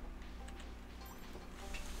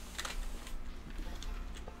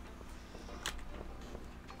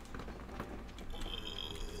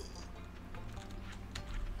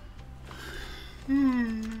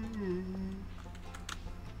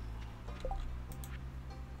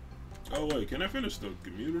 Oh wait, can I finish the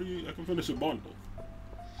community? I can finish a bundle.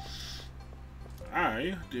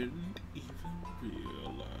 I didn't even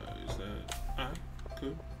realize that I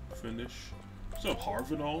could finish. What's up,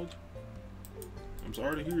 Harvinold? I'm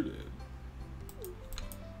sorry to hear that.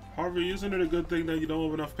 Harvey, isn't it a good thing that you don't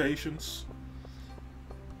have enough patience?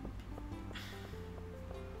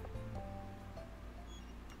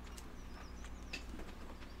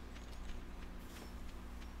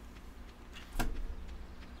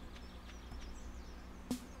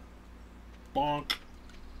 Bonk.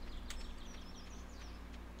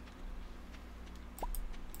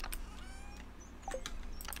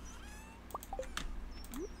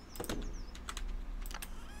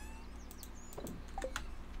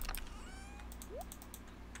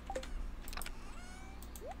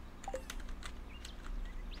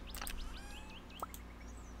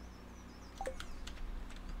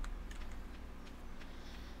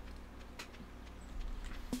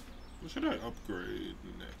 What should I upgrade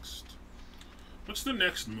next? What's the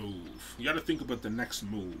next move? You gotta think about the next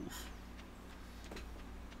move.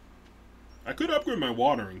 I could upgrade my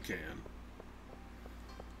watering can.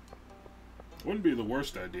 Wouldn't be the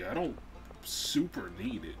worst idea. I don't super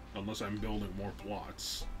need it unless I'm building more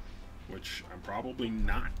plots, which I'm probably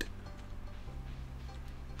not.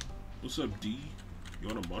 What's up, D? You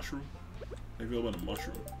want a mushroom? How do you feel about a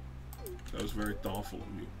mushroom? That was very thoughtful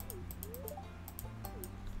of you.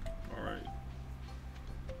 Alright.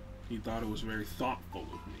 He thought it was very thoughtful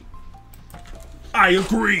of me. I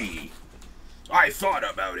agree! I thought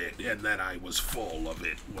about it, and then I was full of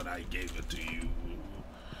it when I gave it to you.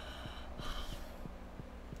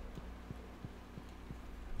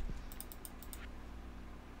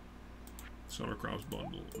 Summer crops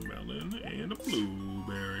bundle, a melon, and a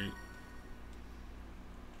blueberry.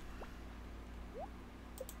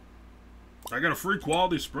 I got a free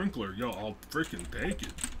quality sprinkler. Yo, I'll freaking take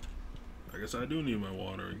it. I guess I do need my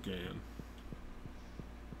watering can.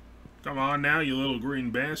 Come on now, you little green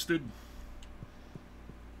bastard.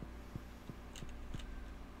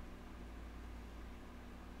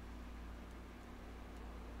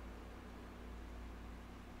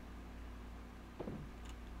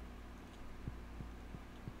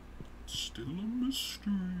 Still a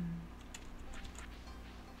mystery.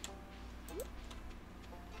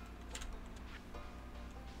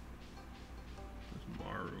 There's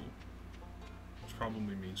Maru. Which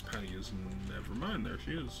probably means Penny is. Never mind, there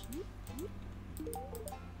she is.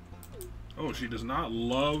 Oh, she does not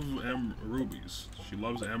love rubies. She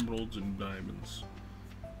loves emeralds and diamonds.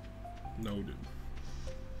 Noted.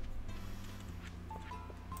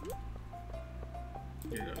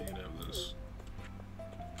 Yeah, you can have this.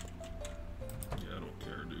 Yeah, I don't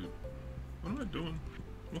care, dude. What am I doing?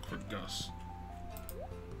 Look for Gus.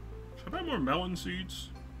 Should I buy more melon seeds?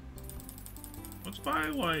 Let's buy,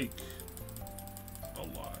 like, a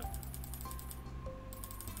lot.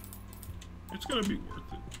 It's gonna be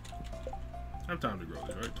worth it. I have time to grow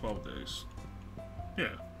these, right? 12 days.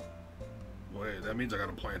 Yeah. Wait, that means I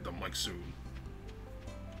gotta plant them, like, soon.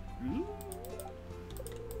 Ooh.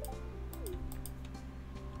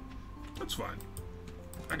 That's fine.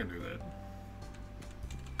 I can do that.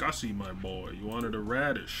 Gussie, my boy, you wanted a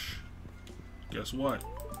radish. Guess what?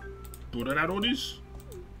 Doradoris?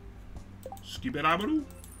 Skiberabaru?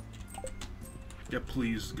 Get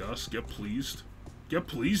pleased, Gus. Get pleased. Get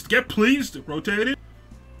pleased. Get pleased! Rotate it.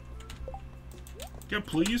 Get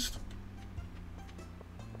pleased.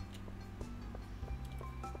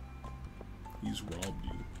 He's robbed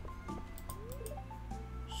you.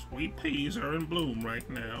 Sweet peas are in bloom right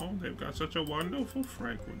now. They've got such a wonderful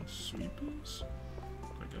fragrance. Sweet peas?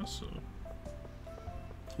 I guess so.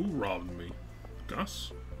 Who robbed me?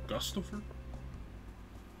 Gus? Gustafer?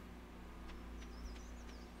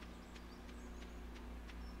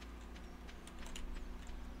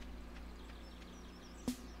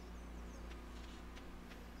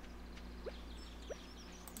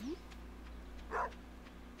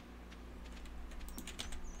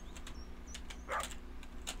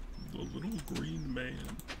 The little green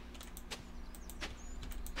man.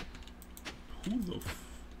 Who the f...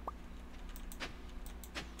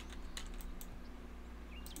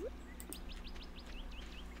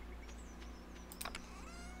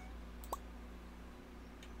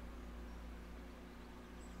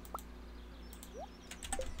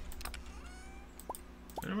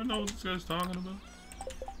 Anyone know what this guy's talking about?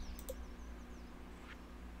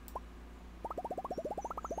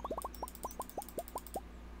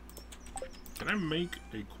 Can I make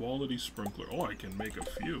a quality sprinkler? Oh, I can make a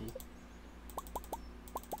few.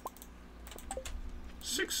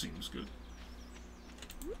 6 seems good.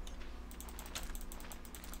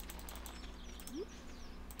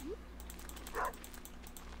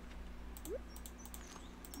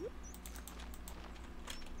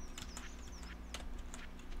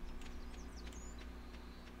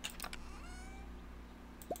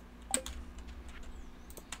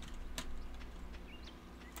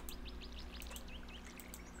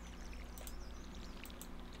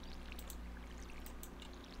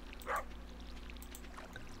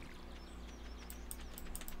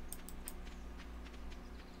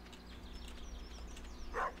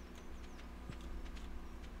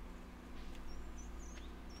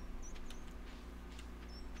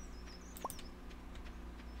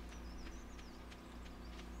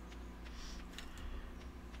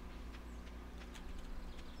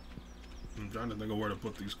 trying to think of where to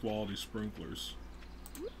put these quality sprinklers.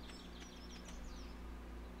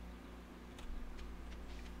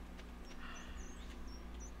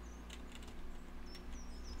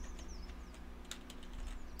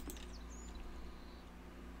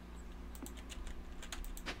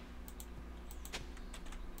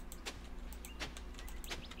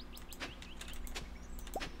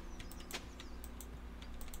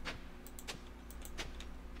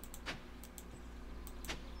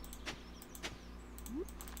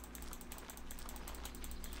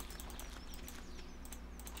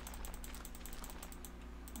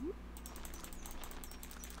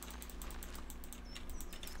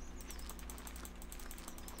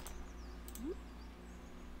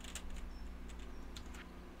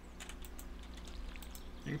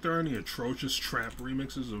 Think there are any atrocious trap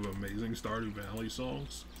remixes of amazing Stardew Valley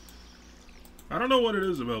songs? I don't know what it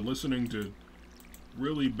is about listening to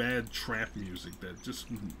really bad trap music that just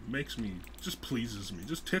makes me, just pleases me,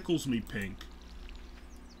 just tickles me pink.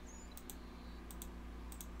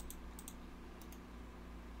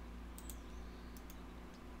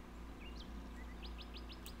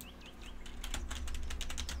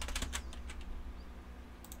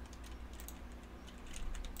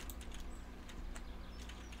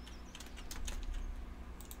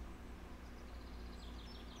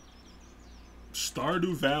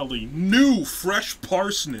 Stardew Valley, new fresh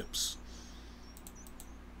parsnips.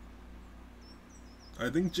 I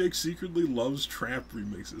think Jake secretly loves trap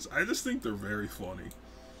remixes. I just think they're very funny.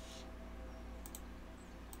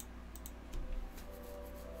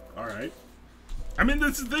 Alright. I mean,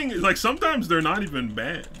 that's the thing, like, sometimes they're not even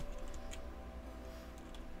bad.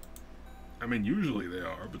 I mean, usually they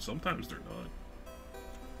are, but sometimes they're not.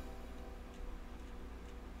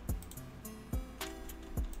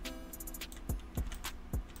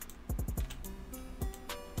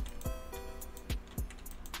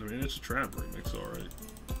 I mean, it's a trap remix, alright.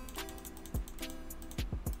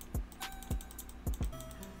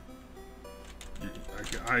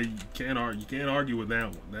 You can't argue with that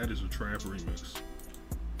one. That is a trap remix.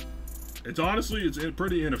 It's honestly, it's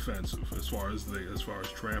pretty inoffensive as far as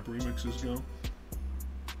trap remixes go.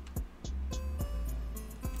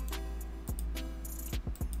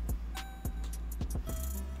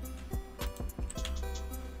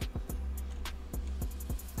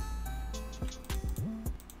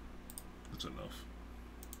 That's enough.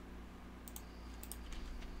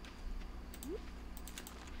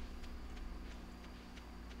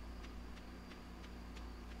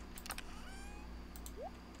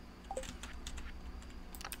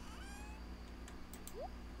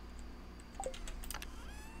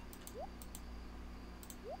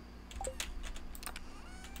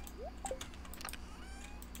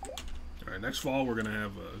 Alright, next fall we're gonna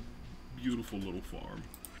have a beautiful little farm.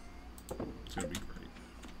 It's gonna be great.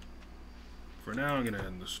 For now, I'm gonna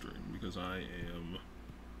end the stream because I am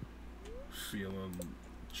feeling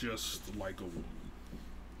just like a woman.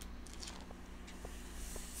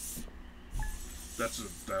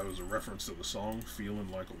 That was a reference to the song, Feeling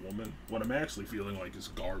Like a Woman. What I'm actually feeling like is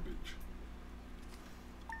garbage.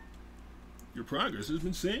 Your progress has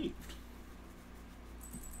been saved.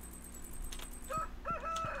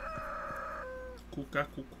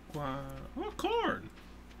 Oh, corn.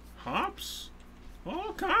 Hops.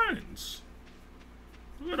 All kinds.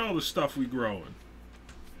 Look at all the stuff we growing.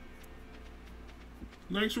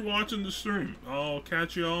 Thanks for watching the stream. I'll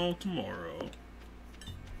catch you all tomorrow.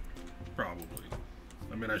 Probably.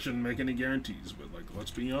 I mean, I shouldn't make any guarantees, but, like,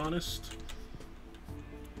 let's be honest.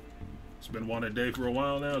 It's been one a day for a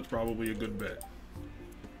while now. It's probably a good bet.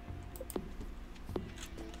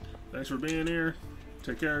 Thanks for being here.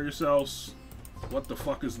 Take care of yourselves. What the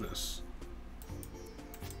fuck is this?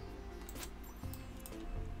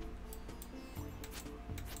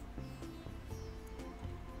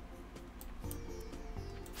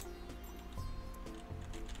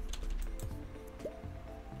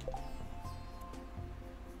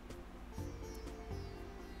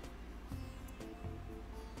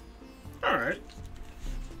 Alright.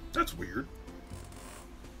 That's weird.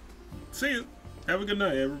 See you. Have a good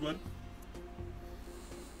night, everybody.